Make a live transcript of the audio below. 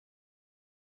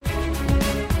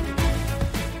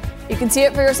can see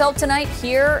it for yourself tonight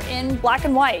here in black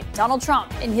and white. Donald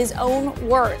Trump, in his own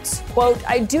words, quote,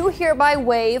 "I do hereby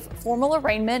waive formal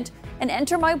arraignment and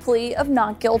enter my plea of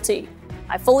not guilty.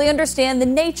 I fully understand the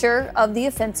nature of the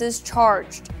offenses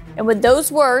charged." And with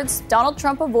those words, Donald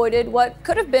Trump avoided what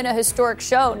could have been a historic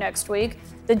show next week.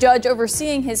 The judge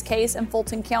overseeing his case in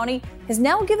Fulton County has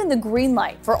now given the green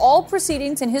light for all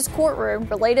proceedings in his courtroom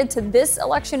related to this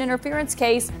election interference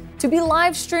case to be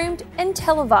live streamed and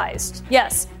televised.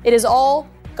 Yes, it is all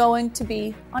going to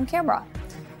be on camera.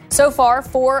 So far,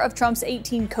 4 of Trump's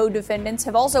 18 co-defendants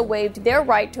have also waived their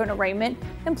right to an arraignment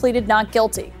and pleaded not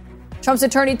guilty. Trump's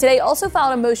attorney today also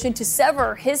filed a motion to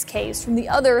sever his case from the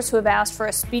others who have asked for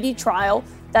a speedy trial.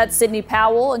 That's Sidney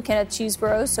Powell and Kenneth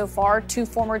Chesebro, so far 2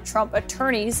 former Trump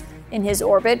attorneys in his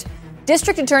orbit.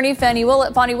 District Attorney Fani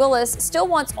Willis still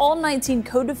wants all 19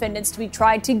 co-defendants to be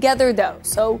tried together, though.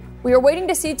 So we are waiting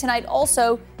to see tonight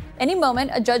also, any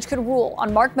moment a judge could rule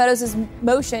on Mark Meadows'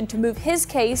 motion to move his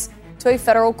case to a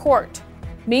federal court.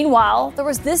 Meanwhile, there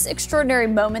was this extraordinary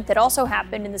moment that also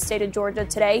happened in the state of Georgia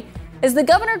today as the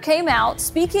governor came out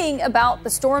speaking about the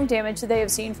storm damage that they have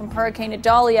seen from Hurricane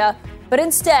Idalia, but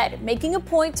instead making a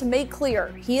point to make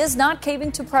clear he is not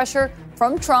caving to pressure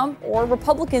from Trump or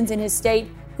Republicans in his state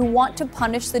who want to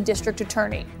punish the district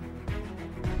attorney.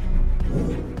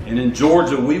 And in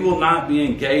Georgia, we will not be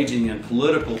engaging in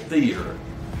political theater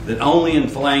that only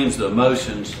inflames the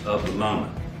emotions of the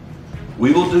moment.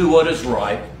 We will do what is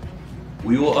right.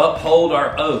 We will uphold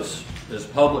our oaths as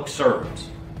public servants.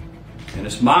 And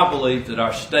it's my belief that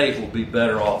our state will be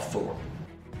better off for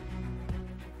it.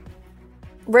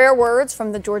 Rare words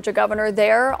from the Georgia governor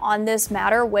there on this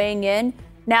matter, weighing in.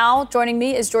 Now joining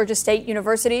me is Georgia State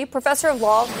University Professor of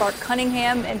Law, Clark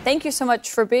Cunningham. And thank you so much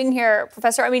for being here,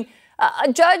 Professor. I mean,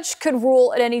 a judge could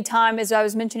rule at any time, as I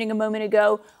was mentioning a moment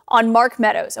ago, on Mark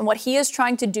Meadows and what he is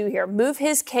trying to do here, move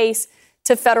his case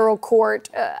to federal court.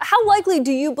 How likely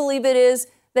do you believe it is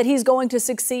that he's going to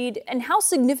succeed, and how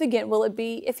significant will it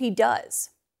be if he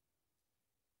does?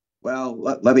 Well,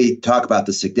 let me talk about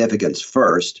the significance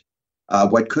first.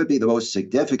 What could be the most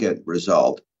significant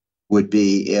result would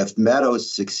be if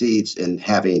Meadows succeeds in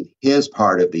having his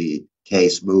part of the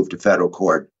case moved to federal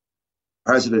court.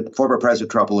 Former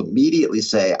President Trump will immediately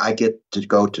say, I get to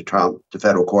go to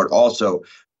federal court also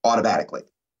automatically.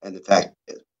 And in fact,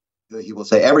 he will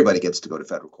say everybody gets to go to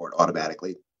federal court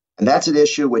automatically. And that's an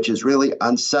issue which is really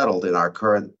unsettled in our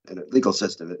current legal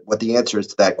system, what the answer is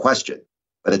to that question.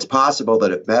 But it's possible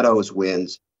that if Meadows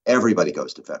wins, everybody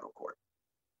goes to federal court.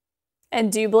 And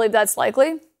do you believe that's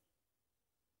likely?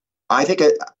 I think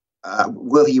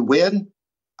will he win?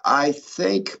 I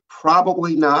think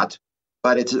probably not,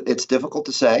 but it's difficult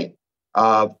to say.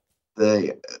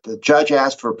 The judge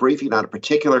asked for a briefing on a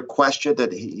particular question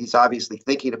that he's obviously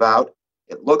thinking about.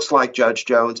 It looks like Judge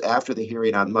Jones, after the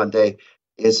hearing on Monday,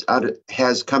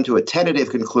 has come to a tentative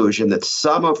conclusion that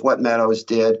some of what Meadows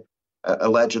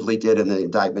allegedly did in the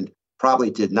indictment probably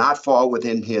did not fall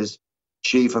within his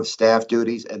chief of staff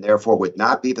duties and therefore would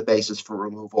not be the basis for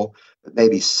removal. But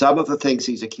maybe some of the things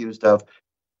he's accused of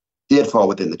did fall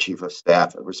within the chief of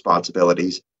staff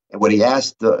responsibilities. And what he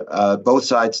asked both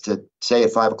sides to say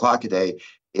at 5 o'clock today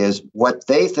is what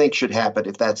they think should happen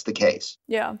if that's the case.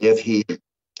 Yeah.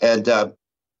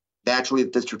 Naturally, the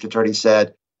district attorney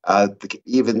said,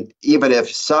 even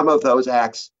if some of those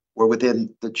acts were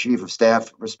within the chief of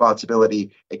staff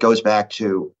responsibility, it goes back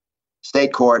to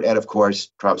state court. And of course,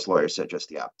 Trump's lawyer said just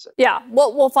the opposite. Yeah,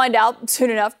 well, we'll find out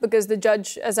soon enough because the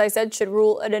judge, as I said, should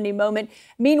rule at any moment.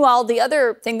 Meanwhile, the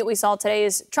other thing that we saw today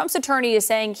is Trump's attorney is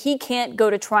saying he can't go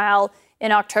to trial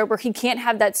in October. He can't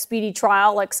have that speedy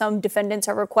trial like some defendants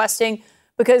are requesting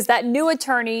because that new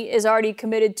attorney is already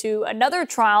committed to another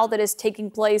trial that is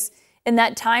taking place in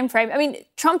that time frame. I mean,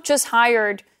 Trump just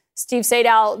hired Steve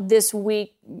Sadow this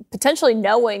week, potentially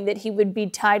knowing that he would be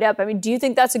tied up. I mean, do you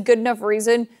think that's a good enough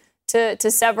reason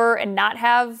to sever and not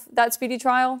have that speedy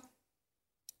trial?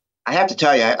 I have to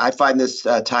tell you, I find this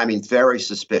timing very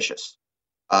suspicious.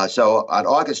 So on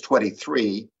August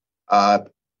 23,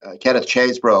 Kenneth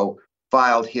Chesebro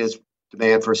filed his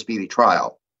demand for a speedy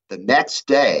trial. The next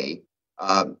day,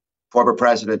 former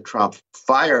President Trump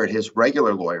fired his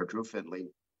regular lawyer, Drew Findley,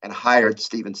 and hired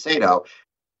Stephen Sadow,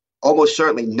 almost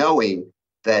certainly knowing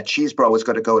that Chesebro was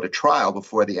going to go to trial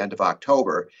before the end of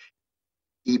October.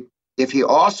 If he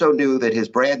also knew that his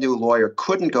brand new lawyer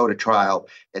couldn't go to trial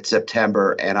in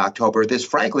September and October, this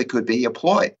frankly could be a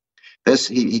ploy.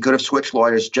 He could have switched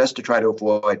lawyers just to try to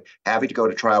avoid having to go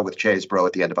to trial with Chesebro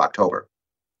at the end of October.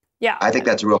 Yeah, I think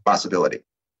that's a real possibility.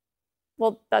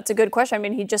 Well, that's a good question. I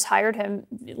mean, he just hired him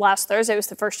last Thursday. It was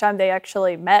the first time they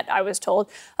actually met, I was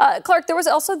told. Clark, there was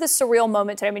also this surreal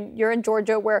moment today. I mean, you're in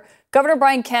Georgia where Governor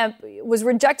Brian Kemp was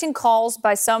rejecting calls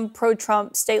by some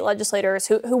pro-Trump state legislators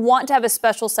who want to have a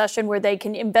special session where they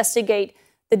can investigate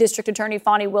the district attorney,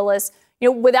 Fani Willis,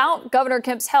 without Governor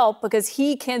Kemp's help, because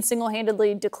he can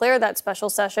single-handedly declare that special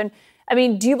session. I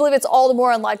mean, do you believe it's all the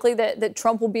more unlikely that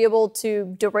Trump will be able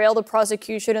to derail the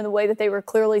prosecution in the way that they were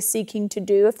clearly seeking to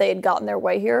do if they had gotten their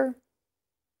way here?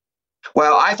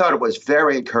 Well, I thought it was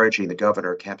very encouraging that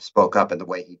Governor Kemp spoke up in the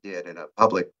way he did in a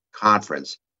public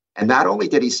conference. And not only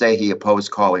did he say he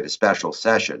opposed calling a special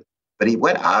session, but he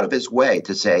went out of his way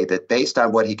to say that based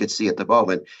on what he could see at the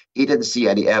moment, he didn't see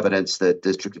any evidence that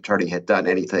district attorney had done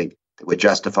anything that would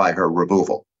justify her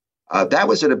removal. That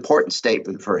was an important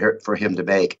statement for him to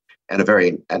make, and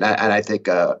I think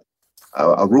a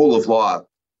rule of law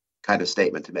kind of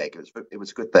statement to make. It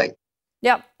was a good thing.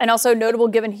 Yeah, and also notable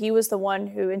given he was the one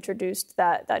who introduced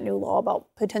that new law about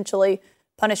potentially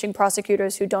punishing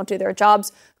prosecutors who don't do their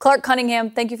jobs. Clark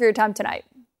Cunningham, thank you for your time tonight.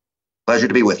 Pleasure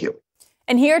to be with you.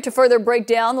 And here to further break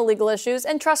down the legal issues,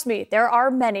 and trust me, there are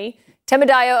many,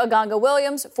 Temidayo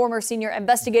Aganga-Williams, former senior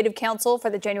investigative counsel for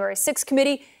the January 6th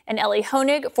committee, and Ellie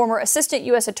Honig, former assistant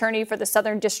U.S. attorney for the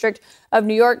Southern District of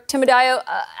New York. Temidayo,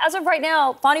 as of right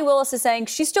now, Fani Willis is saying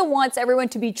she still wants everyone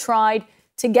to be tried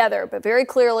together, but very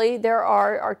clearly there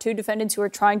are two defendants who are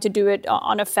trying to do it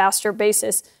on a faster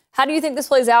basis. How do you think this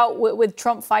plays out with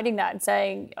Trump fighting that and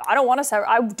saying, I do want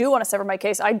to sever my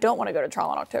case. I don't want to go to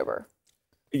trial in October?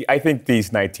 I think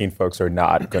these 19 folks are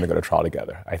not going to go to trial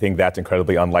together. I think that's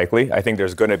incredibly unlikely. I think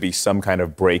there's going to be some kind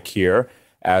of break here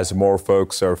as more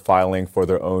folks are filing for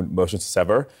their own motions to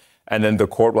sever. And then the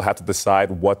court will have to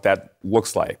decide what that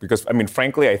looks like. Because, I mean,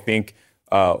 frankly, I think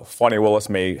Fani Willis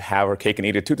may have her cake and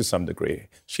eat it too to some degree.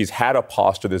 She's had a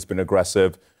posture that's been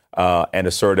aggressive and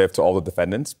assertive to all the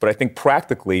defendants. But I think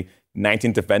practically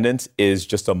 19 defendants is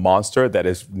just a monster that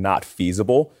is not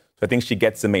feasible. So I think she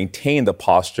gets to maintain the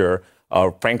posture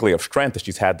frankly, of strength that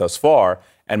she's had thus far,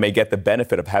 and may get the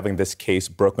benefit of having this case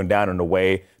broken down in a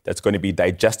way that's going to be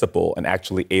digestible and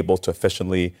actually able to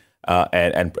efficiently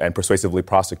and persuasively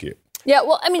prosecute. Yeah,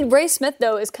 well, I mean, Ray Smith,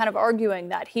 though, is kind of arguing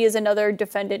that he is another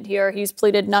defendant here. He's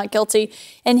pleaded not guilty,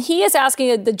 and he is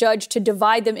asking the judge to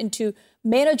divide them into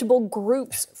manageable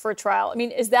groups for trial. I mean,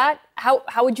 is that how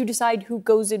would you decide who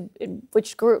goes in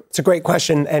which group? It's a great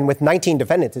question. And with 19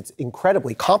 defendants, it's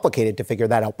incredibly complicated to figure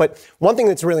that out. But one thing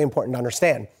that's really important to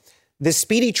understand, the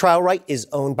speedy trial right is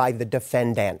owned by the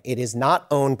defendant. It is not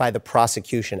owned by the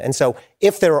prosecution. And so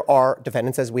if there are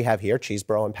defendants, as we have here,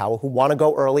 Cheeseborough and Powell, who want to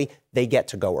go early, they get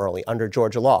to go early under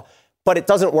Georgia law. But it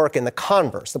doesn't work in the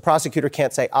converse. The prosecutor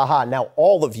can't say, aha, now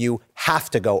all of you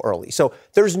have to go early. So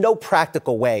there's no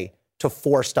practical way to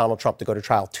force Donald Trump to go to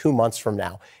trial 2 months from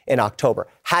now in October.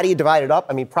 How do you divide it up?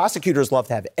 I mean, prosecutors love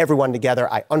to have everyone together.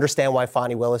 I understand why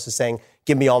Fani Willis is saying,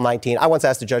 give me all 19. I once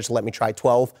asked the judge to let me try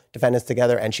 12 defendants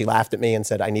together, and she laughed at me and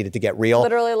said I needed to get real.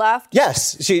 Literally laughed?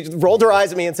 Yes. She rolled her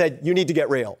eyes at me and said, you need to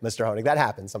get real, Mr. Honig. That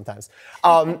happens sometimes.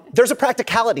 There's a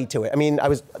practicality to it. I mean,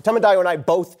 Temidayo and I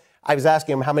both, I was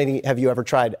asking him, how many have you ever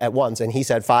tried at once? And he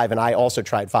said 5, and I also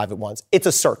tried 5 at once. It's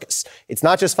a circus. It's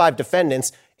not just 5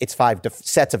 defendants. It's 5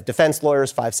 sets of defense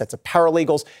lawyers, 5 sets of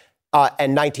paralegals,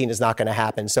 and 19 is not going to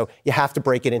happen. So you have to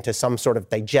break it into some sort of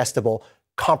digestible,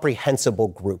 comprehensible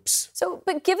groups. So,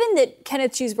 but given that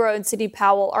Kenneth Cheeseborough and Sidney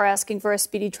Powell are asking for a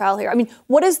speedy trial here, I mean,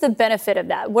 what is the benefit of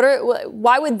that?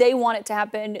 Why would they want it to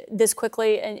happen this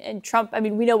quickly? And Trump, I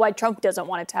mean, we know why Trump doesn't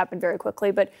want it to happen very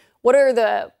quickly, but what are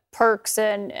the perks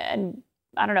and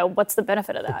I don't know, what's the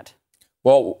benefit of that?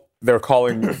 Well, they're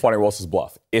calling Fani Willis's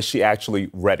bluff. Is she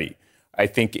actually ready? I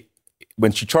think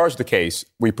when she charged the case,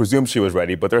 we presumed she was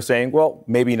ready, but they're saying, well,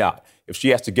 maybe not. If she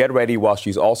has to get ready while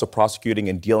she's also prosecuting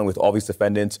and dealing with all these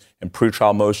defendants and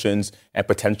pretrial motions and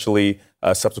potentially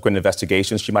subsequent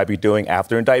investigations she might be doing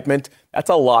after indictment, that's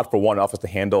a lot for one office to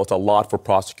handle. It's a lot for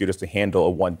prosecutors to handle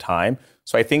at one time.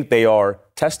 So I think they are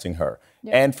testing her.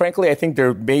 Yeah. And frankly, I think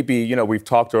there may be, we've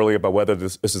talked earlier about whether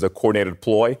this is a coordinated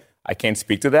ploy. I can't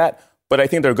speak to that. But I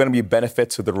think there are going to be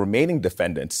benefits to the remaining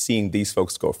defendants seeing these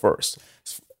folks go first.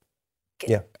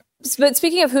 Yeah. But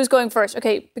speaking of who's going first,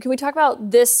 okay, but can we talk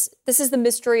about this? This is the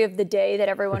mystery of the day that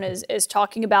everyone is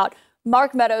talking about.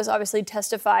 Mark Meadows obviously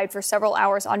testified for several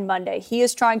hours on Monday. He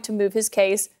is trying to move his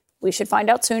case. We should find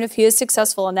out soon if he is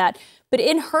successful in that. But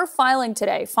in her filing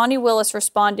today, Fani Willis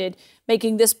responded,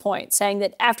 making this point, saying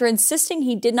that after insisting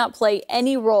he did not play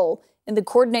any role in the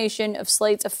coordination of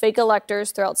slates of fake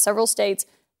electors throughout several states,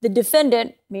 the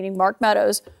defendant, meaning Mark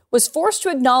Meadows, was forced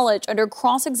to acknowledge under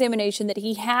cross-examination that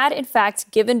he had, in fact,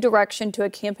 given direction to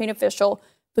a campaign official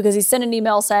because he sent an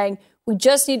email saying, we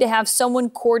just need to have someone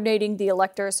coordinating the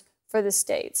electors for the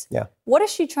states. Yeah. What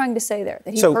is she trying to say there?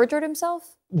 That he perjured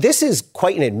himself? This is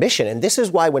quite an admission. And this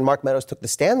is why when Mark Meadows took the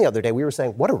stand the other day, we were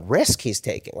saying, what a risk he's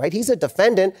taking, right? He's a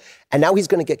defendant, and now he's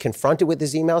going to get confronted with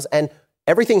his emails. And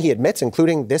everything he admits,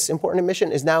 including this important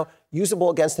admission, is now usable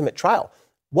against him at trial.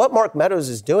 What Mark Meadows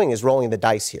is doing is rolling the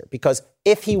dice here, because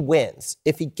if he wins,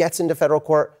 if he gets into federal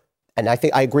court, and I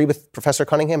think I agree with Professor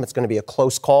Cunningham, it's going to be a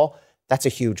close call. That's a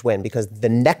huge win, because the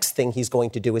next thing he's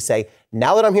going to do is say,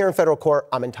 now that I'm here in federal court,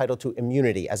 I'm entitled to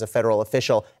immunity as a federal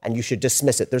official, and you should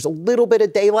dismiss it. There's a little bit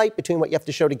of daylight between what you have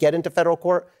to show to get into federal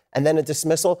court and then a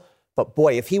dismissal. But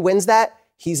boy, if he wins that,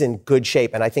 he's in good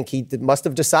shape. And I think he must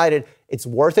have decided it's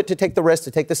worth it to take the risk,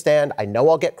 to take the stand. I know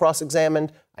I'll get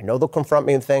cross-examined. I know they'll confront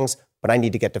me with things, but I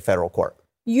need to get to federal court.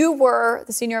 You were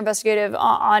the senior investigative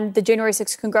on the January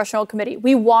 6th Congressional Committee.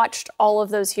 We watched all of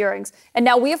those hearings. And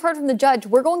now we have heard from the judge.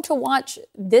 We're going to watch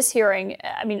this hearing.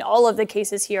 I mean, all of the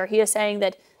cases here. He is saying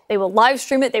that they will live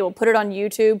stream it. They will put it on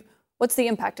YouTube. What's the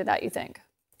impact of that, you think?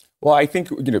 Well, I think,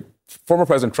 former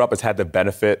President Trump has had the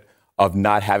benefit of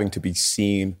not having to be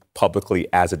seen publicly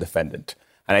as a defendant.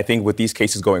 And I think with these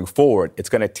cases going forward, it's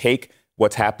going to take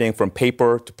what's happening from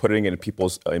paper to putting it in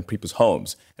people's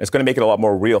homes. And it's going to make it a lot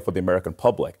more real for the American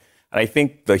public. And I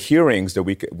think the hearings that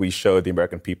we showed the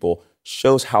American people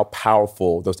shows how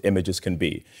powerful those images can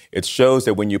be. It shows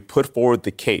that when you put forward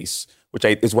the case, which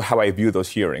is how I view those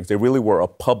hearings, they really were a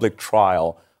public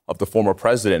trial of the former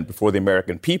president before the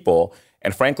American people.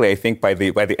 And frankly, I think by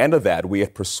the end of that, we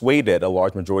had persuaded a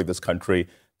large majority of this country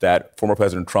that former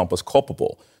President Trump was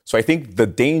culpable. So I think the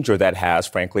danger that has,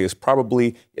 frankly, is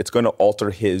probably it's going to alter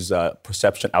his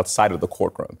perception outside of the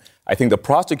courtroom. I think the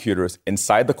prosecutors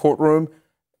inside the courtroom,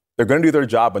 they're going to do their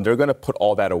job and they're going to put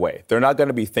all that away. They're not going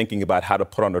to be thinking about how to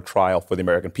put on a trial for the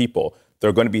American people.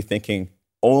 They're going to be thinking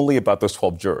only about those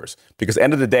 12 jurors. Because at the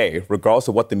end of the day, regardless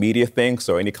of what the media thinks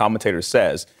or any commentator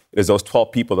says, it is those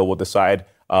 12 people that will decide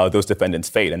those defendants'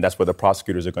 fate, and that's where the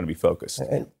prosecutors are going to be focused.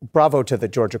 And bravo to the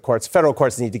Georgia courts. Federal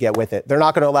courts need to get with it. They're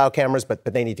not going to allow cameras, but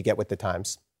they need to get with the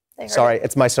times. Sorry,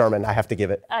 it's my sermon. I have to give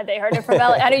it. They heard it from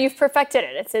Ellie. I know you've perfected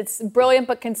it. It's brilliant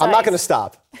but concise. I'm not going to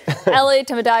stop. Ellie,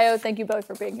 Tamadio, thank you both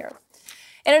for being here.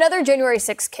 In another January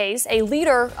 6th case, a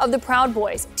leader of the Proud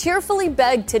Boys tearfully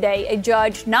begged today a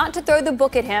judge not to throw the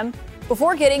book at him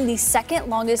before getting the second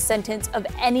longest sentence of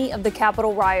any of the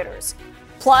Capitol rioters.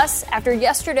 Plus, after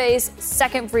yesterday's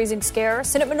second freezing scare,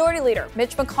 Senate Minority Leader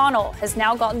Mitch McConnell has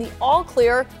now gotten the all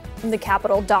clear from the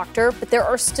Capitol doctor, but there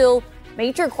are still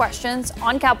major questions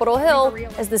on Capitol Hill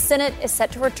as the Senate is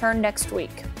set to return next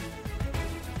week.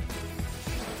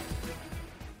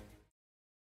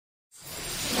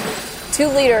 Two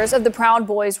leaders of the Proud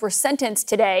Boys were sentenced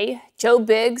today. Joe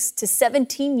Biggs to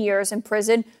 17 years in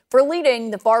prison for leading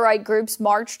the far-right group's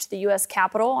march to the U.S.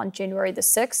 Capitol on January the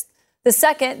 6th. The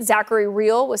second, Zachary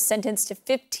Rehl, was sentenced to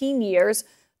 15 years.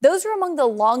 Those are among the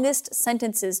longest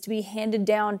sentences to be handed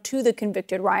down to the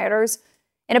convicted rioters.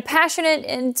 In a passionate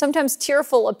and sometimes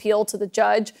tearful appeal to the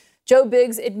judge, Joe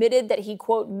Biggs admitted that he,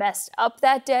 quote, messed up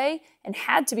that day and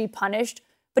had to be punished,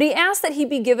 but he asked that he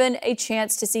be given a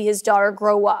chance to see his daughter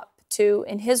grow up, to,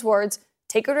 in his words,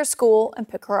 take her to school and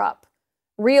pick her up.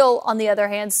 Rehl, on the other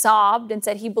hand, sobbed and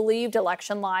said he believed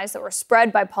election lies that were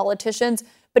spread by politicians,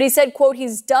 but he said, quote,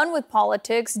 he's done with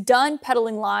politics, done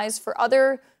peddling lies for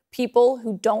other people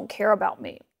who don't care about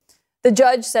me. The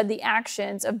judge said the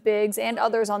actions of Biggs and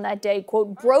others on that day,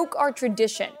 quote, broke our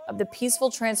tradition of the peaceful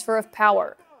transfer of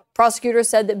power. Prosecutors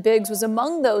said that Biggs was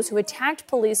among those who attacked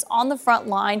police on the front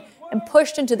line and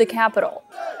pushed into the Capitol.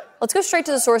 Let's go straight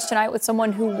to the source tonight with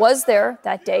someone who was there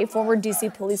that day, former D.C.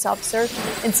 police officer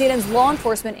and CNN's law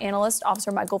enforcement analyst,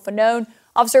 Officer Michael Fanone.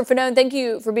 Officer Fanone, thank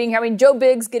you for being here. I mean, Joe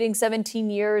Biggs getting 17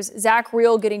 years, Zach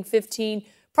Rehl getting 15.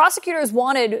 Prosecutors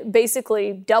wanted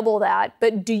basically double that,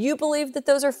 but do you believe that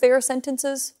those are fair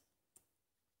sentences?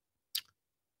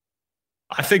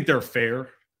 I think they're fair,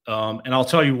 and I'll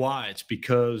tell you why. It's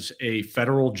because a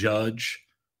federal judge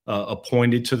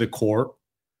appointed to the court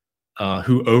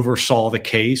who oversaw the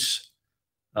case,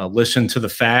 listened to the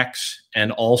facts,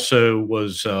 and also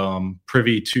was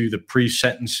privy to the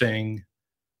pre-sentencing,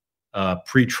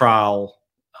 pre-trial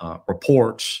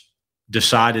reports,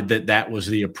 decided that that was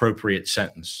the appropriate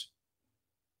sentence.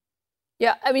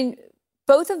 Yeah, I mean,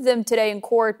 both of them today in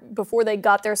court, before they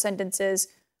got their sentences,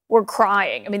 were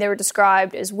crying. I mean, they were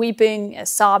described as weeping,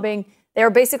 as sobbing. They were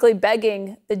basically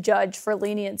begging the judge for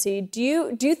leniency. Do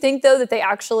you think, though, that they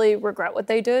actually regret what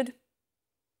they did?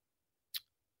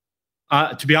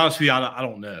 To be honest with you, I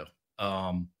don't know.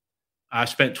 I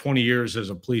spent 20 years as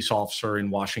a police officer in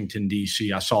Washington,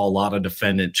 D.C. I saw a lot of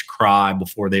defendants cry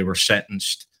before they were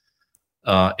sentenced.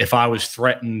 If I was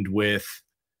threatened with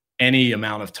any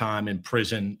amount of time in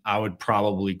prison, I would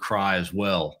probably cry as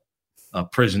well.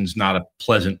 Prison's not a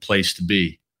pleasant place to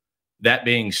be. That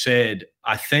being said,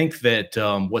 I think that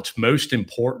what's most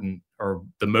important, or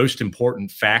the most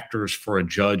important factors for a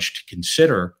judge to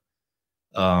consider,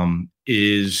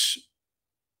 is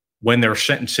when they're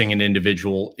sentencing an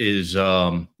individual is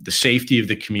the safety of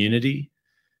the community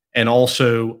and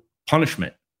also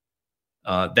punishment.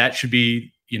 That should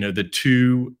be, the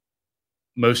two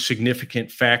most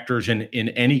significant factors in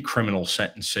any criminal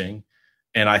sentencing.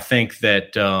 And I think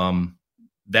that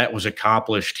that was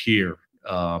accomplished here.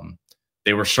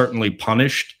 They were certainly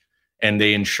punished, and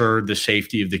they ensured the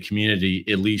safety of the community,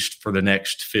 at least for the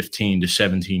next 15 to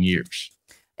 17 years.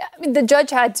 I mean, the judge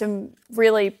had some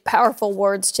really powerful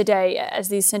words today as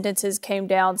these sentences came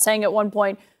down, saying at one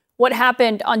point, what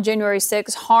happened on January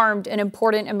 6th harmed an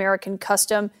important American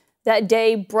custom. That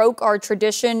day broke our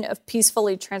tradition of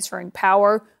peacefully transferring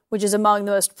power, which is among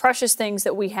the most precious things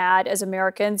that we had as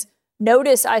Americans.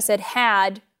 Notice I said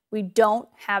had, we don't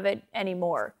have it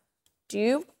anymore. Do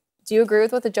you agree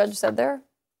with what the judge said there?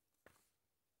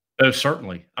 Oh,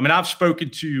 certainly. I mean, I've spoken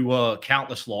to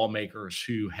countless lawmakers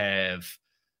who have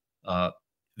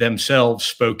themselves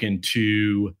spoken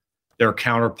to their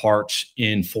counterparts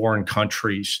in foreign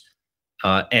countries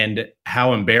and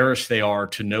how embarrassed they are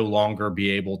to no longer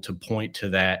be able to point to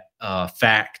that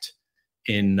fact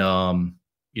in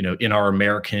our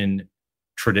American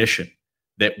tradition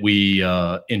that we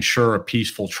ensure a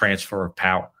peaceful transfer of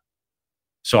power.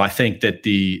 So I think that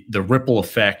the ripple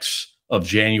effects of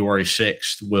January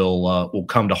 6th will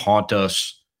come to haunt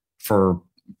us for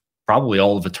probably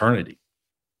all of eternity.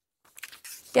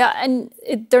 Yeah, and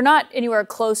they're not anywhere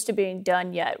close to being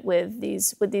done yet with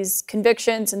these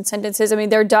convictions and sentences. I mean,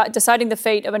 they're deciding the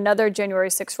fate of another January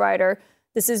 6th rioter.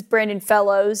 This is Brandon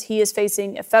Fellows. He is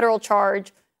facing a federal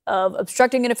charge of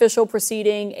obstructing an official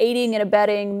proceeding, aiding and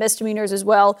abetting, misdemeanors as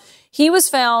well. He was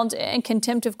found in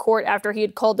contempt of court after he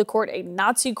had called the court a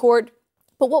Nazi court.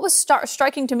 But what was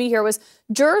striking to me here was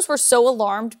jurors were so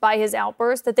alarmed by his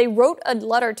outburst that they wrote a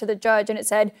letter to the judge, and it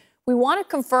said, "We want to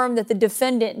confirm that the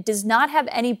defendant does not have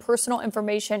any personal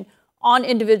information on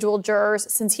individual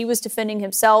jurors since he was defending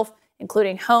himself,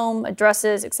 including home,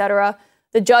 addresses, etc."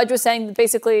 The judge was saying that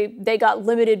basically they got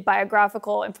limited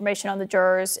biographical information on the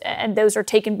jurors, and those are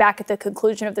taken back at the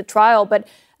conclusion of the trial. But,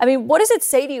 I mean, what does it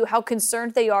say to you how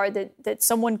concerned they are that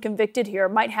someone convicted here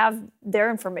might have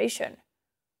their information?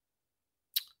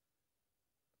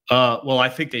 Well, I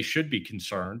think they should be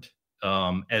concerned.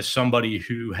 As somebody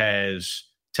who has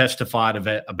testified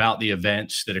about the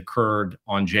events that occurred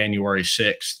on January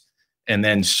 6th and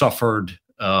then suffered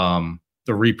the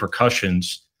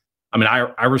repercussions. I mean,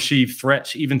 I receive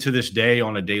threats even to this day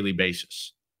on a daily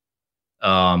basis.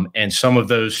 And some of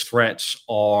those threats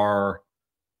are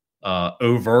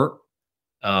overt.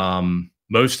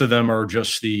 Most of them are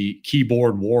just the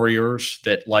keyboard warriors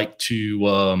that like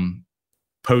to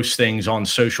post things on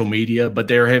social media. But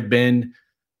there have been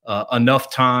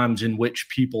enough times in which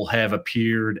people have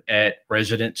appeared at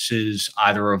residences,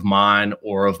 either of mine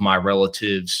or of my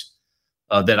relatives,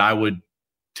 that I would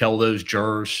tell those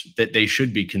jurors that they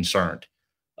should be concerned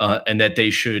and that they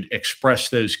should express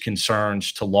those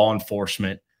concerns to law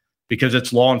enforcement, because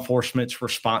it's law enforcement's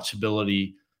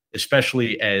responsibility,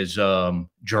 especially as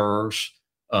jurors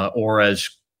or as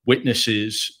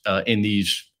witnesses in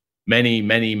these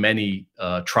many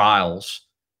trials,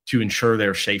 to ensure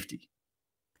their safety.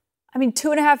 I mean,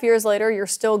 2.5 years later, you're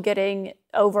still getting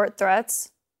overt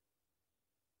threats?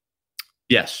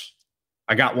 Yes.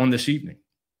 I got one this evening.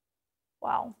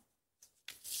 Wow.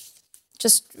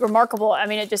 Just remarkable. I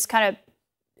mean, it just kind of,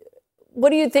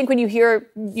 what do you think when you hear,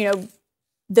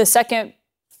 the second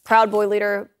Proud Boy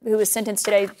leader who was sentenced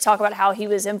today talk about how he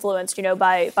was influenced,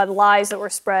 by the lies that were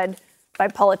spread by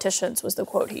politicians, was the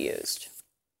quote he used?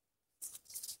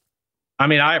 I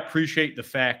mean, I appreciate the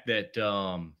fact that,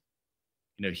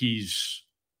 he's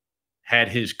had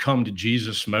his come to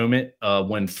Jesus moment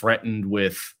when threatened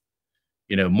with,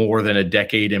 more than a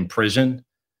decade in prison.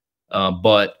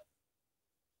 But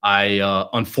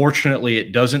unfortunately,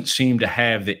 it doesn't seem to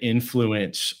have the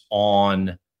influence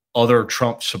on other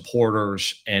Trump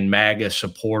supporters and MAGA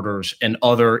supporters and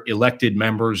other elected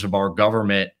members of our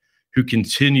government who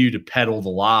continue to peddle the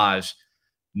lies,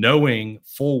 knowing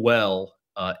full well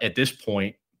at this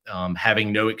point,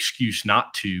 having no excuse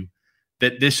not to,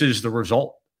 that this is the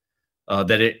result,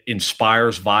 that it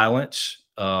inspires violence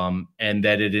and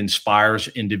that it inspires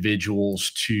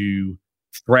individuals to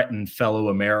threaten fellow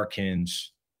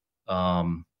Americans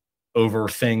over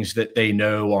things that they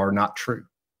know are not true.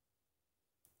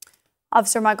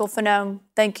 Officer Michael Fanone,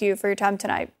 thank you for your time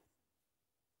tonight.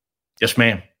 Yes,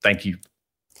 ma'am. Thank you.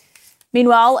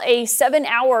 Meanwhile, a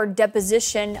 7-hour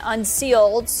deposition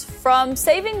unsealed from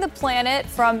saving the planet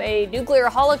from a nuclear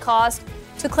holocaust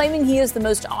to claiming he is the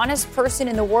most honest person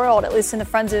in the world, at least in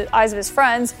the eyes of his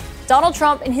friends. Donald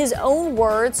Trump, in his own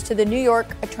words, to the New York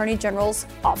Attorney General's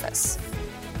office.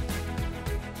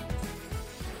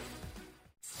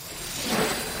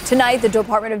 Tonight, the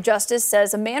Department of Justice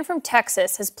says a man from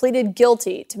Texas has pleaded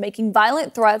guilty to making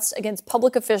violent threats against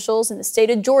public officials in the state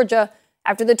of Georgia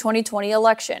after the 2020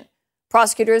 election.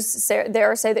 Prosecutors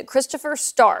there say that Christopher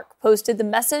Stark posted the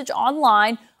message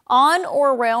online on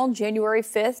or around January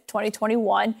 5th,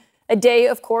 2021, a day,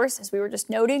 of course, as we were just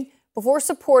noting, before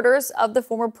supporters of the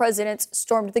former president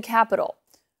stormed the Capitol.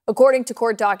 According to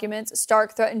court documents,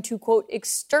 Stark threatened to, quote,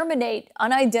 exterminate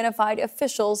unidentified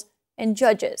officials and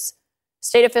judges.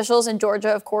 State officials in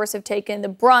Georgia, of course, have taken the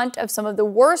brunt of some of the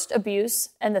worst abuse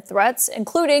and the threats,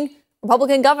 including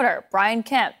Republican Governor Brian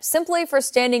Kemp, simply for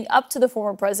standing up to the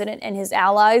former president and his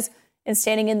allies and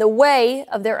standing in the way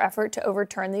of their effort to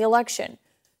overturn the election.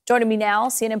 Joining me now,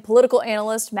 CNN political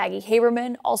analyst Maggie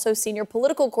Haberman, also senior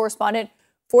political correspondent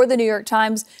for the New York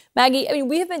Times. Maggie, I mean,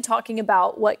 we have been talking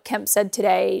about what Kemp said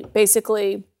today,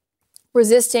 basically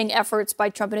resisting efforts by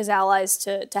Trump and his allies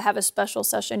to have a special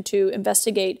session to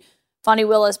investigate Fani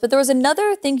Willis. But there was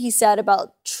another thing he said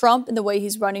about Trump and the way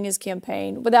he's running his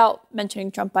campaign, without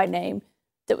mentioning Trump by name,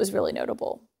 that was really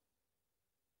notable.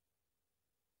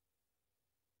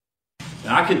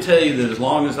 And I can tell you that as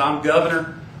long as I'm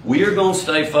governor, we are going to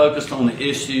stay focused on the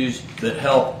issues that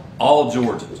help all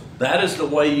Georgians. That is the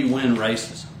way you win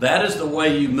races. That is the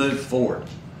way you move forward.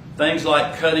 Things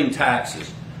like cutting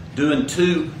taxes, doing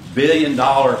 $2 billion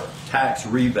tax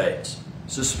rebates,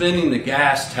 suspending the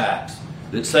gas tax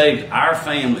that saved our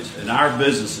families and our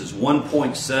businesses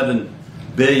 $1.7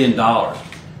 billion,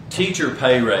 teacher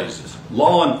pay raises,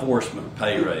 law enforcement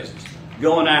pay raises,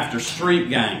 going after street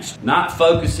gangs, not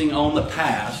focusing on the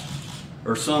past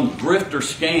or some grifter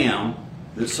scam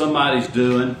that somebody's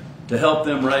doing to help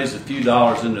them raise a few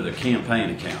dollars into their campaign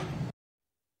account.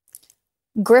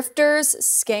 Grifters,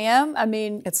 scam, I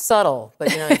mean... It's subtle,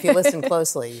 but if you listen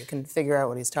closely, you can figure out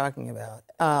what he's talking about.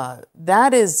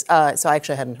 That is, so I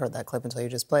actually hadn't heard that clip until you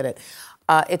just played it.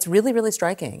 It's really, really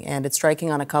striking, and it's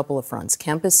striking on a couple of fronts.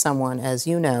 Kemp is someone, as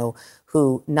you know,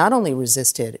 who not only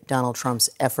resisted Donald Trump's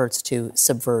efforts to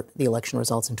subvert the election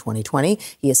results in 2020,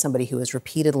 he is somebody who has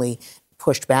repeatedly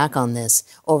pushed back on this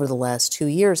over the last 2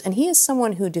 years. And he is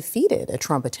someone who defeated a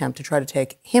Trump attempt to try to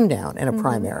take him down in a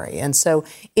primary. And so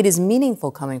it is meaningful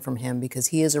coming from him because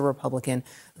he is a Republican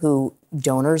who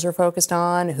donors are focused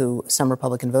on, who some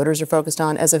Republican voters are focused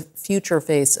on as a future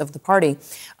face of the party.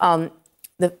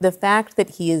 The fact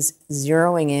that he is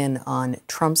zeroing in on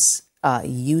Trump's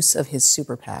use of his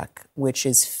super PAC, which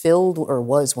is filled, or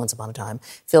was once upon a time,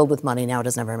 filled with money. Now it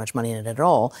doesn't have very much money in it at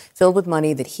all. Filled with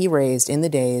money that he raised in the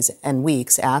days and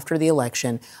weeks after the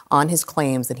election on his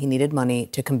claims that he needed money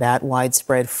to combat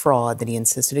widespread fraud that he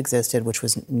insisted existed, which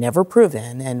was never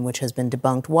proven and which has been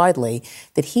debunked widely.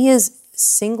 That he is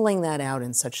singling that out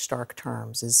in such stark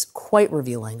terms is quite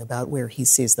revealing about where he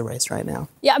sees the race right now.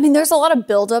 Yeah, I mean, there's a lot of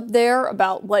buildup there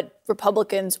about what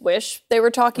Republicans wish they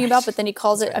were talking about, but then he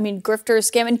calls it, I mean, grifter,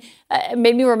 scam. And it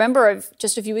made me remember of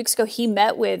just a few weeks ago, he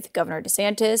met with Governor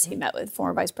DeSantis. He met with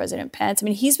former Vice President Pence. I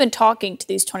mean, he's been talking to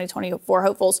these 2024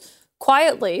 hopefuls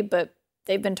quietly, but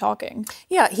they've been talking.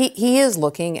 Yeah, he is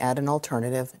looking at an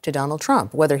alternative to Donald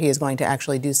Trump. Whether he is going to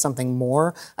actually do something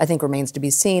more, I think remains to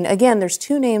be seen. Again, there's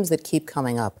two names that keep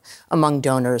coming up among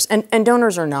donors, and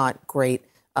donors are not great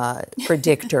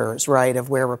predictors, right, of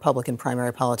where Republican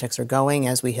primary politics are going,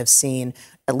 as we have seen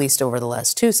at least over the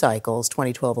last two cycles,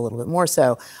 2012 a little bit more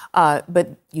so. But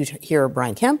you hear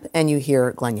Brian Kemp and you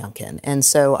hear Glenn Youngkin. And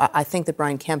so I think that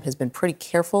Brian Kemp has been pretty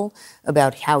careful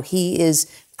about how he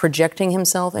is projecting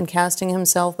himself and casting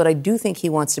himself, but I do think he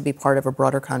wants to be part of a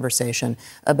broader conversation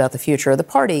about the future of the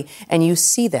party. And you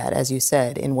see that, as you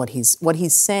said, in what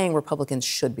he's saying Republicans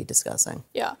should be discussing.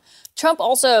 Yeah. Trump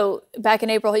also, back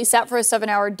in April, he sat for a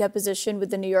 7-hour deposition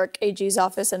with the New York AG's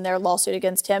office and their lawsuit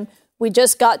against him. We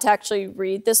just got to actually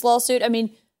read this lawsuit. I mean,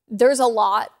 there's a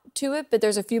lot to it, but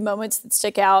there's a few moments that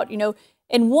stick out.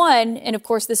 In one, and of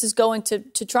course, this is going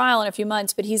to trial in a few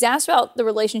months, but he's asked about the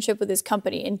relationship with his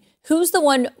company and who's the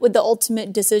one with the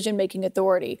ultimate decision-making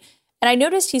authority. And I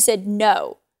noticed he said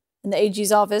no. And the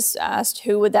AG's office asked,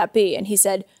 who would that be? And he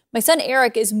said, my son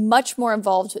Eric is much more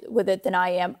involved with it than I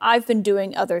am. I've been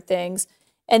doing other things.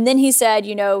 And then he said,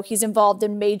 he's involved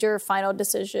in major final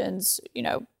decisions,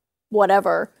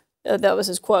 whatever. That was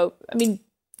his quote. I mean,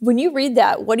 when you read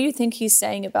that, what do you think he's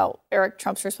saying about Eric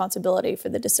Trump's responsibility for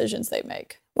the decisions they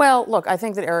make? Well, look, I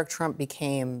think that Eric Trump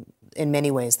became, in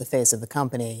many ways, the face of the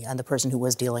company and the person who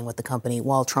was dealing with the company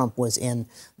while Trump was in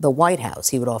the White House.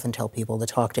 He would often tell people to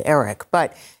talk to Eric.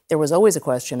 But there was always a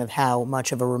question of how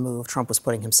much of a remove Trump was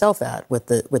putting himself at with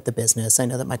the business. I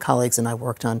know that my colleagues and I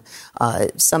worked on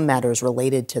some matters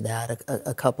related to that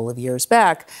a couple of years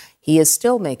back. He is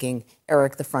still making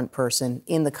Eric the front person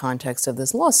in the context of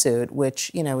this lawsuit,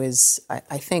 which, is,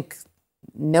 I think,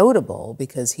 notable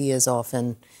because he is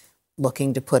often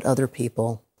looking to put other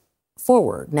people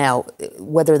forward. Now,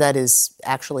 whether that is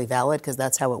actually valid, because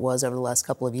that's how it was over the last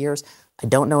couple of years, I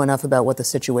don't know enough about what the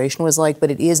situation was like, but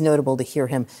it is notable to hear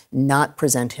him not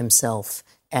present himself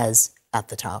as at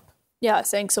the top. Yeah,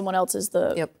 saying someone else is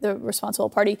the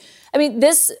responsible party. I mean,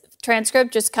 this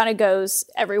transcript just kind of goes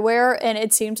everywhere, and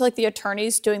it seemed like the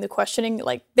attorneys doing the questioning,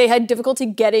 like they had difficulty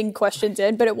getting questions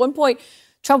in. But at one point,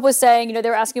 Trump was saying, they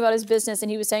were asking about his business, and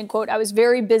he was saying, quote, "I was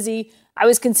very busy. I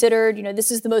was considered,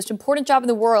 this is the most important job in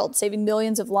the world, saving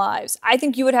millions of lives. I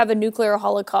think you would have a nuclear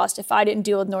holocaust if I didn't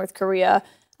deal with North Korea.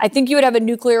 I think you would have a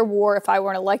nuclear war if I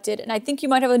weren't elected. And I think you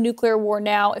might have a nuclear war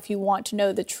now if you want to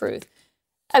know the truth."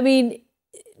 I mean,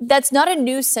 that's not a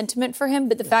new sentiment for him,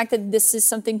 but the fact that this is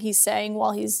something he's saying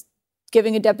while he's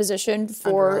giving a deposition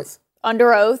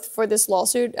under oath for this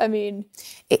lawsuit, I mean.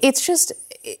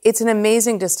 It's an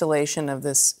amazing distillation of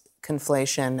this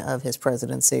conflation of his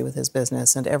presidency with his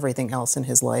business and everything else in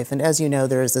his life. And as you know,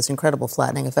 there is this incredible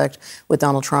flattening effect with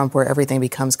Donald Trump where everything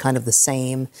becomes kind of the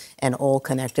same and all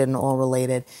connected and all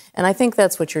related. And I think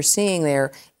that's what you're seeing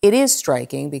there. It is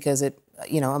striking because it,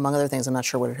 among other things, I'm not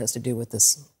sure what it has to do with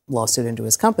this lawsuit into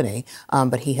his company,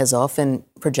 but he has often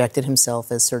projected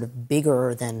himself as sort of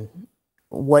bigger than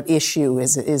what issue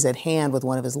is at hand with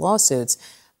one of his lawsuits.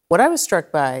 What I was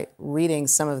struck by reading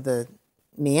some of the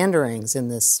meanderings in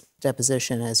this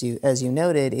deposition, as you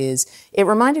noted, is it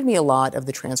reminded me a lot of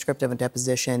the transcript of a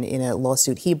deposition in a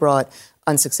lawsuit he brought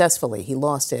unsuccessfully. He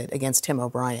lost it against Tim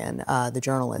O'Brien, the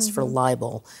journalist, for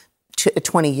libel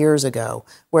 20 years ago,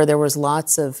 where there was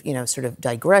lots of, sort of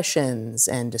digressions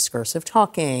and discursive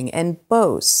talking and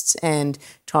boasts and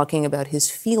talking about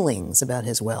his feelings about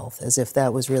his wealth, as if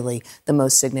that was really the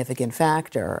most significant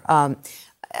factor.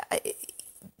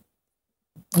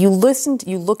 You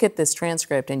look at this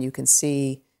transcript and you can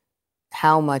see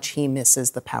how much he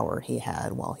misses the power he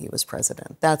had while he was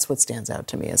president. That's what stands out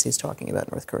to me as he's talking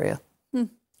about North Korea.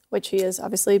 Which he is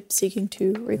obviously seeking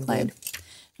to reclaim.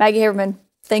 Maggie Haberman,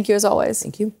 thank you as always.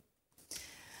 Thank you.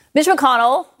 Mitch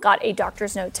McConnell got a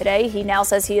doctor's note today. He now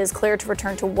says he is cleared to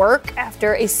return to work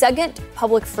after a second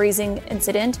public freezing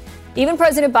incident. Even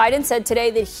President Biden said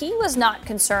today that he was not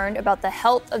concerned about the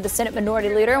health of the Senate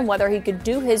Minority Leader and whether he could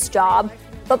do his job.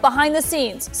 But behind the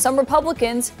scenes, some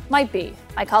Republicans might be.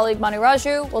 My colleague Manu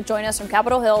Raju will join us from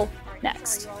Capitol Hill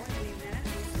next.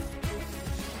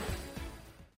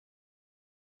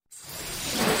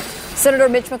 Senator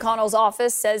Mitch McConnell's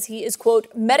office says he is, quote,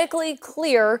 medically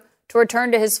clear to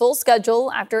return to his full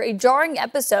schedule after a jarring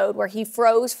episode where he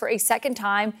froze for a second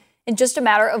time in just a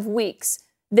matter of weeks.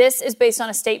 This is based on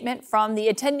a statement from the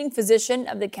attending physician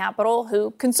of the Capitol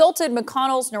who consulted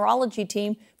McConnell's neurology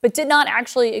team but did not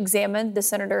actually examine the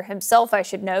senator himself, I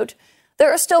should note.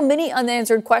 There are still many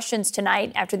unanswered questions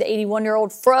tonight after the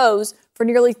 81-year-old froze for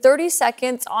nearly 30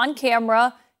 seconds on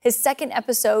camera, his second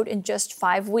episode in just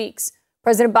 5 weeks.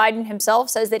 President Biden himself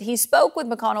says that he spoke with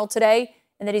McConnell today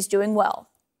and that he's doing well.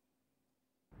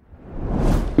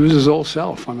 He was his old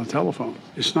self on the telephone.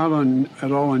 It's not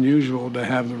at all unusual to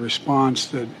have the response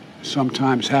that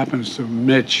sometimes happens to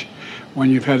Mitch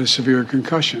when you've had a severe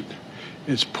concussion.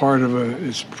 It's part of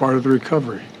the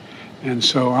recovery. And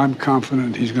so I'm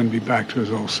confident he's going to be back to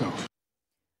his old self.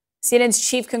 CNN's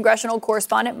chief congressional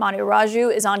correspondent, Manu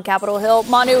Raju, is on Capitol Hill.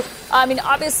 Manu,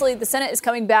 obviously the Senate is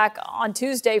coming back on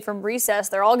Tuesday from recess.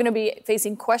 They're all going to be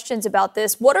facing questions about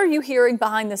this. What are you hearing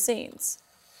behind the scenes?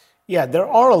 Yeah, there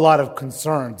are a lot of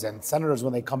concerns, and senators,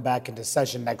 when they come back into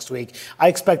session next week, I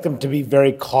expect them to be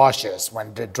very cautious when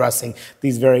addressing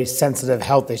these very sensitive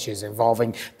health issues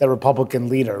involving the Republican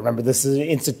leader. Remember, this is an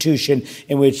institution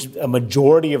in which a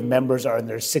majority of members are in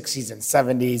their 60s and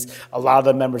 70s. A lot of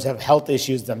the members have health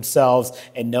issues themselves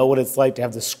and know what it's like to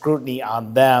have the scrutiny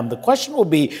on them. The question will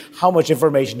be how much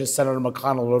information does Senator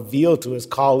McConnell reveal to his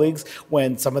colleagues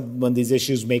when these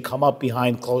issues may come up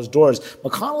behind closed doors.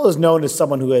 McConnell is known as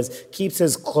someone who has keeps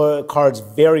his cards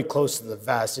very close to the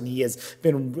vest, and he has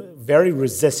been very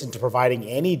resistant to providing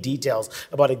any details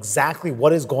about exactly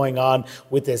what is going on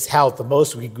with his health. The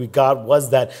most we got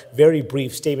was that very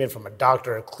brief statement from a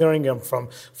doctor clearing him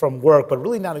from work, but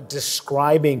really not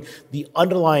describing the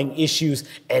underlying issues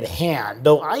at hand.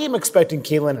 Though I am expecting,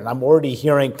 Caitlin, and I'm already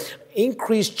hearing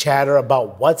increased chatter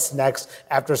about what's next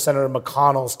after Senator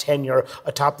McConnell's tenure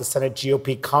atop the Senate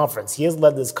GOP conference. He has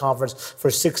led this conference for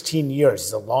 16 years.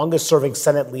 He's the longest-serving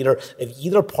Senate leader of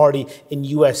either party in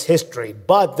U.S. history.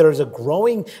 But there is a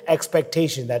growing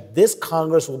expectation that this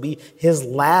Congress will be his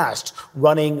last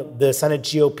running the Senate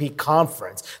GOP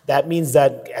conference. That means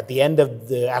that at the end of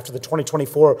after the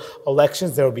 2024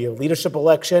 elections, there will be a leadership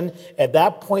election. At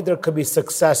that point, there could be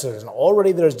successors. And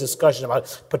already there's discussion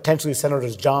about potentially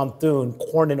Senators John Thune,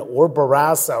 Cornyn, or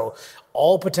Barrasso,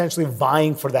 all potentially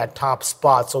vying for that top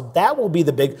spot. So that will be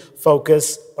the big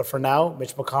focus. But for now,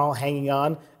 Mitch McConnell hanging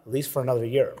on at least for another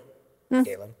year.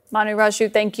 Galen. Manu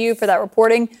Raju, thank you for that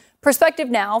reporting.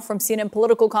 Perspective now from CNN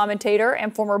political commentator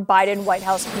and former Biden White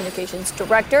House communications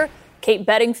director, Kate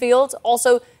Bedingfield.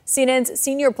 Also, CNN's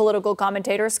senior political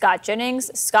commentator, Scott Jennings.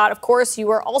 Scott, of course,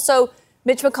 you are also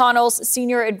Mitch McConnell's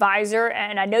senior advisor,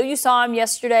 and I know you saw him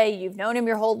yesterday. You've known him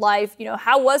your whole life.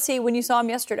 How was he when you saw him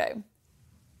yesterday?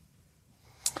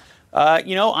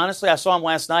 Honestly, I saw him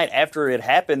last night after it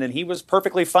happened, and he was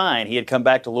perfectly fine. He had come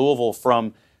back to Louisville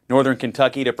from Northern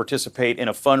Kentucky to participate in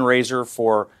a fundraiser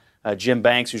for Jim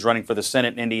Banks, who's running for the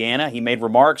Senate in Indiana. He made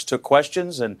remarks, took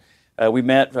questions, and we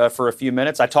met for a few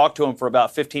minutes. I talked to him for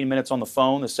about 15 minutes on the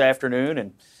phone this afternoon,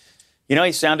 and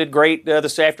he sounded great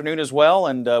this afternoon as well,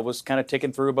 and was kind of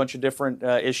ticking through a bunch of different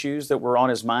issues that were on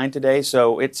his mind today.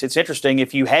 So it's interesting.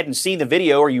 If you hadn't seen the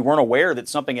video or you weren't aware that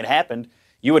something had happened,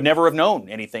 you would never have known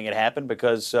anything had happened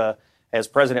because, as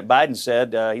President Biden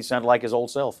said, he sounded like his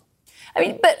old self.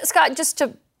 But Scott, just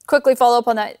to quickly follow up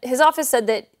on that, his office said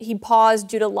that he paused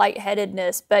due to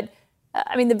lightheadedness. But,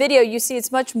 the video, you see,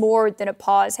 it's much more than a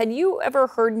pause. Had you ever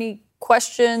heard any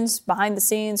questions behind the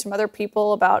scenes from other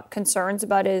people about concerns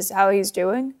about how he's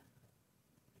doing?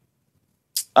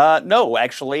 No,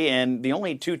 actually. And the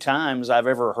only two times I've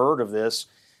ever heard of this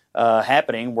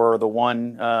happening were the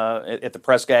one at the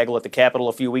press gaggle at the Capitol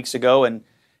a few weeks ago and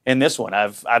this one.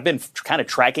 I've been kind of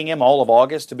tracking him all of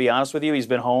August, to be honest with you. He's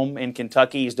been home in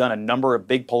Kentucky. He's done a number of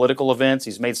big political events.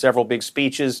 He's made several big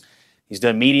speeches. He's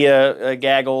done media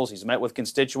gaggles. He's met with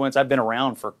constituents. I've been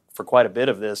around for quite a bit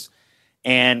of this.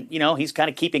 And, he's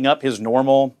kind of keeping up his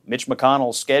normal Mitch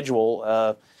McConnell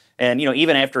schedule. And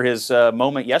even after his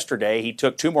moment yesterday, he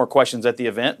took two more questions at the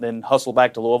event, then hustled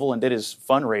back to Louisville and did his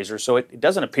fundraiser. So it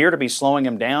doesn't appear to be slowing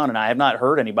him down. And I have not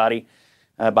heard anybody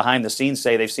behind the scenes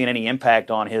say they've seen any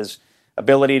impact on his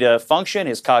ability to function,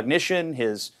 his cognition,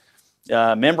 his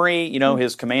memory,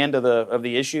 his command of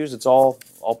the issues. It's all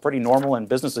pretty normal and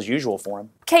business as usual for him.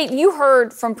 Kate, you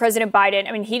heard from President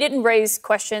Biden. He didn't raise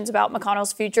questions about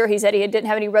McConnell's future. He said he didn't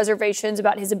have any reservations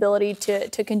about his ability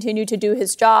to continue to do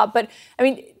his job. But,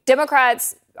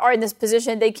 Democrats are in this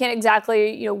position. They can't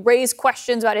exactly, raise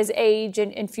questions about his age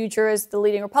and future as the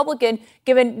leading Republican,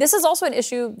 given this is also an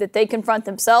issue that they confront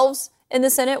themselves in the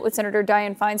Senate with Senator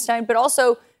Dianne Feinstein, but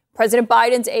also President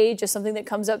Biden's age is something that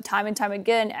comes up time and time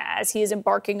again as he is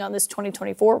embarking on this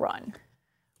 2024 run.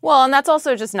 Well, and that's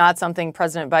also just not something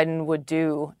President Biden would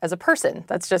do as a person.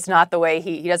 That's just not the way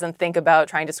he doesn't think about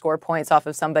trying to score points off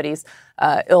of somebody's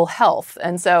ill health.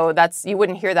 And so you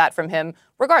wouldn't hear that from him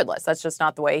regardless. That's just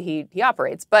not the way he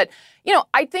operates. But,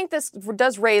 I think this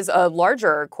does raise a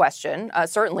larger question,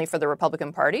 certainly for the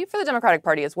Republican Party, for the Democratic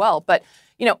Party as well. But,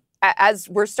 as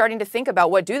we're starting to think about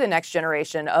what do the next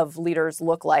generation of leaders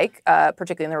look like,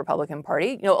 particularly in the Republican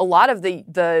Party, a lot of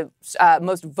the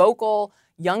most vocal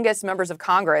youngest members of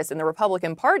Congress in the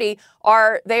Republican Party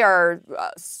are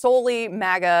solely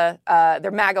MAGA.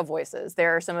 They're MAGA voices.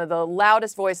 They're some of the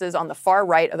loudest voices on the far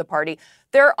right of the party.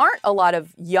 There aren't a lot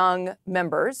of young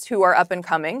members who are up and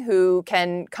coming who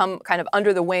can come kind of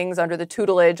under the wings, under the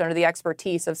tutelage, under the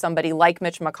expertise of somebody like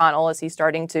Mitch McConnell as he's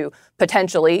starting to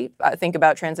potentially think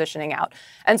about transitioning out.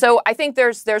 And so I think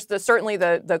there's certainly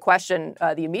the question,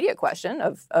 the immediate question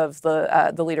of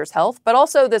the leader's health, but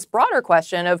also this broader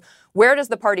question of where does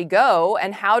the party go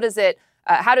and how does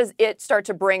it start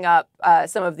to bring up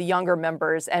some of the younger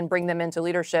members and bring them into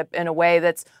leadership in a way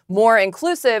that's more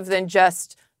inclusive than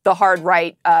just the hard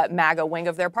right MAGA wing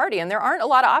of their party? And there aren't a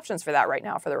lot of options for that right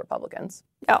now for the Republicans.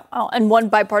 Yeah, and one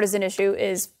bipartisan issue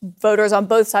is voters on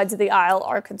both sides of the aisle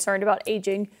are concerned about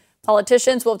aging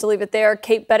politicians. We'll have to leave it there.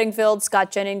 Kate Bedingfield,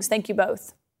 Scott Jennings, thank you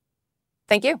both.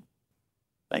 Thank you.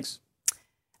 Thanks.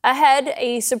 Ahead,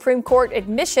 a Supreme Court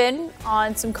admission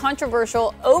on some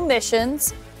controversial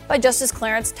omissions by Justice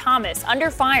Clarence Thomas,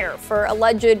 under fire for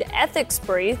alleged ethics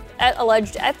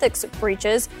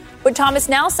breaches. What Thomas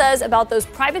now says about those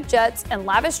private jets and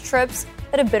lavish trips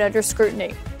that have been under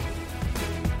scrutiny.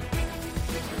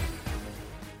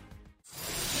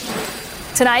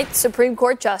 Tonight, Supreme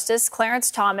Court Justice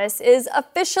Clarence Thomas is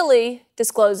officially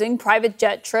disclosing private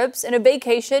jet trips and a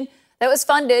vacation that was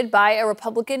funded by a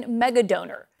Republican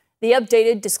megadonor. The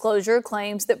updated disclosure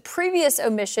claims that previous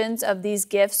omissions of these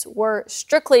gifts were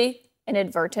strictly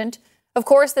inadvertent. Of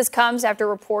course, this comes after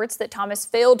reports that Thomas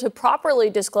failed to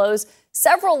properly disclose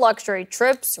several luxury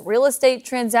trips, real estate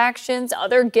transactions,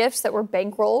 other gifts that were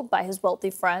bankrolled by his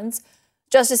wealthy friends.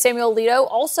 Justice Samuel Alito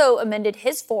also amended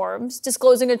his forms,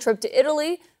 disclosing a trip to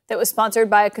Italy that was sponsored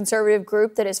by a conservative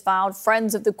group that has filed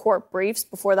Friends of the Court briefs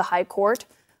before the High Court.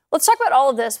 Let's talk about all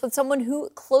of this with someone who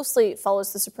closely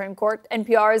follows the Supreme Court,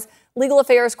 NPR's legal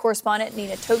affairs correspondent,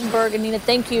 Nina Totenberg. And Nina,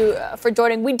 thank you for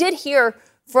joining. We did hear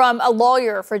from a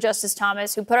lawyer for Justice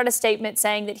Thomas who put out a statement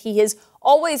saying that he has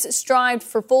always strived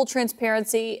for full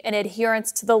transparency and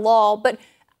adherence to the law. But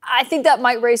I think that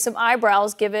might raise some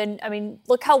eyebrows given,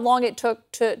 look how long it took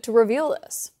to reveal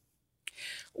this.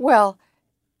 Well,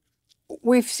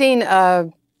 we've seen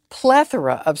a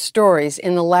plethora of stories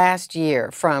in the last year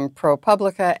from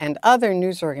ProPublica and other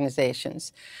news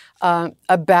organizations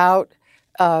about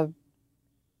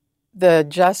the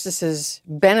justice's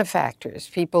benefactors,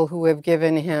 people who have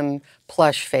given him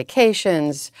plush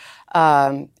vacations,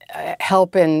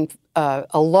 help in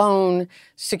a loan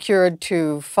secured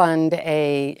to fund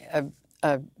a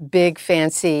big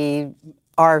fancy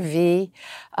RV.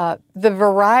 The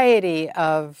variety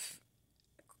of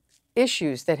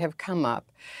issues that have come up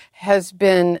has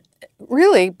been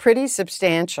really pretty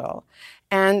substantial.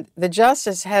 And the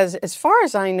justice has, as far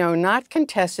as I know, not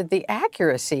contested the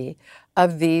accuracy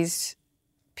of these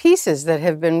pieces that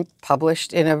have been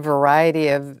published in a variety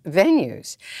of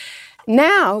venues.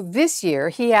 Now, this year,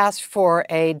 he asked for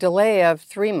a delay of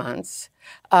 3 months,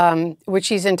 which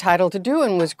he's entitled to do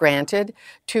and was granted,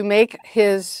 to make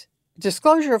his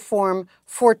disclosure form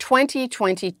for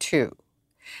 2022.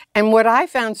 And what I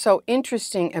found so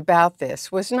interesting about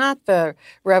this was not the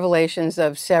revelations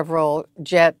of several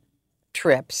jet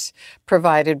trips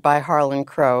provided by Harlan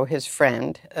Crow, his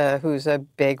friend, who's a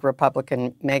big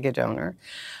Republican megadonor,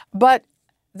 but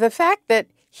the fact that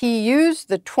he used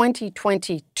the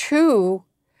 2022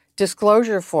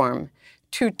 disclosure form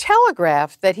to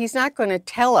telegraph that he's not going to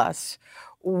tell us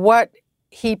what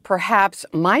he perhaps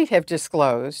might have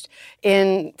disclosed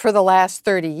for the last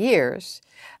 30 years,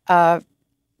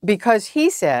 because he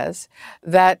says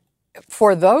that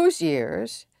for those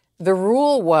years, the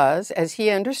rule was, as he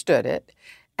understood it,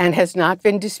 and has not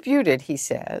been disputed, he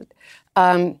said,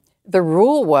 the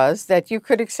rule was that you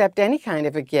could accept any kind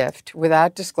of a gift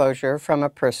without disclosure from a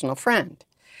personal friend.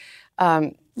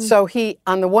 So he,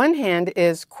 on the one hand,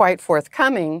 is quite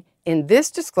forthcoming in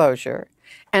this disclosure,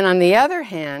 and on the other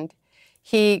hand,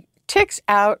 he ticks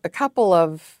out a couple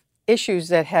of issues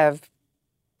that have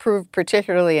proved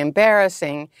particularly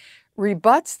embarrassing,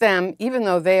 rebuts them even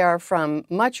though they are from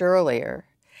much earlier,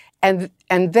 and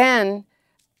then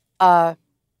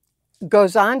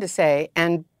goes on to say,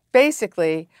 and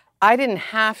basically, I didn't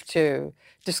have to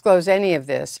disclose any of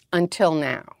this until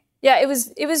now. Yeah, it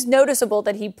was noticeable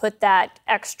that he put that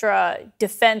extra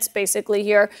defense basically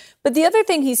here. But the other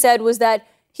thing he said was that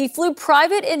he flew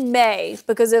private in May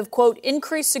because of, quote,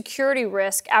 increased security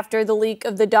risk after the leak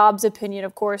of the Dobbs opinion,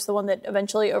 of course, the one that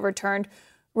eventually overturned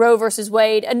Roe versus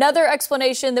Wade. Another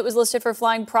explanation that was listed for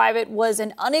flying private was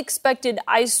an unexpected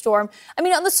ice storm.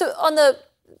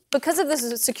 Because of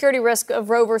this security risk of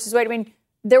Roe versus Wade,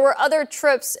 there were other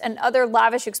trips and other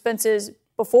lavish expenses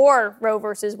before Roe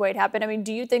versus Wade happened.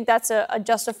 Do you think that's a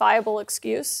justifiable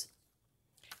excuse?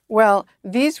 Well,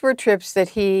 these were trips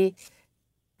that he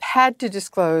had to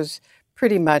disclose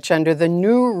pretty much under the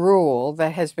new rule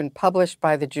that has been published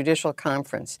by the Judicial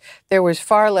Conference. There was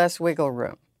far less wiggle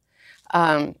room.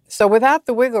 So without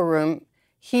the wiggle room,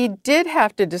 he did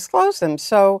have to disclose them.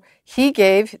 So he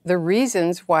gave the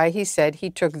reasons why he said he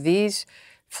took these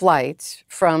flights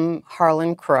from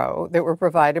Harlan Crow that were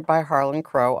provided by Harlan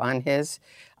Crow on his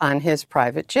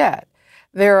private jet.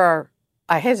 There are,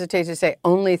 I hesitate to say,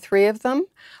 only 3 of them.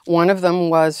 One of them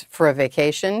was for a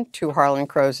vacation to Harlan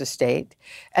Crow's estate,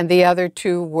 and the other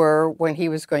 2 were when he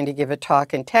was going to give a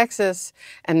talk in Texas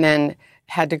and then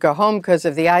had to go home because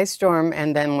of the ice storm,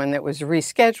 and then when it was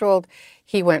rescheduled,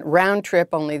 he went round trip,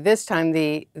 only this time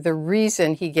the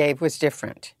reason he gave was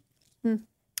different.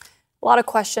 A lot of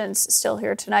questions still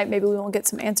here tonight. Maybe we won't get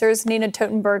some answers. Nina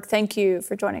Totenberg, thank you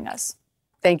for joining us.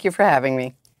 Thank you for having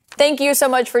me. Thank you so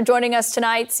much for joining us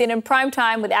tonight. CNN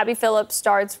Primetime with Abby Phillips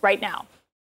starts right now.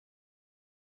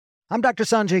 I'm Dr.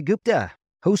 Sanjay Gupta,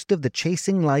 host of the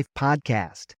Chasing Life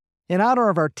podcast. In honor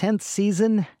of our 10th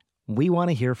season, we want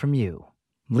to hear from you.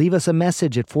 Leave us a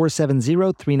message at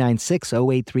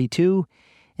 470-396-0832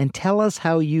 and tell us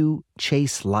how you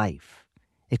chase life.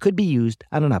 It could be used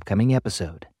on an upcoming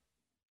episode.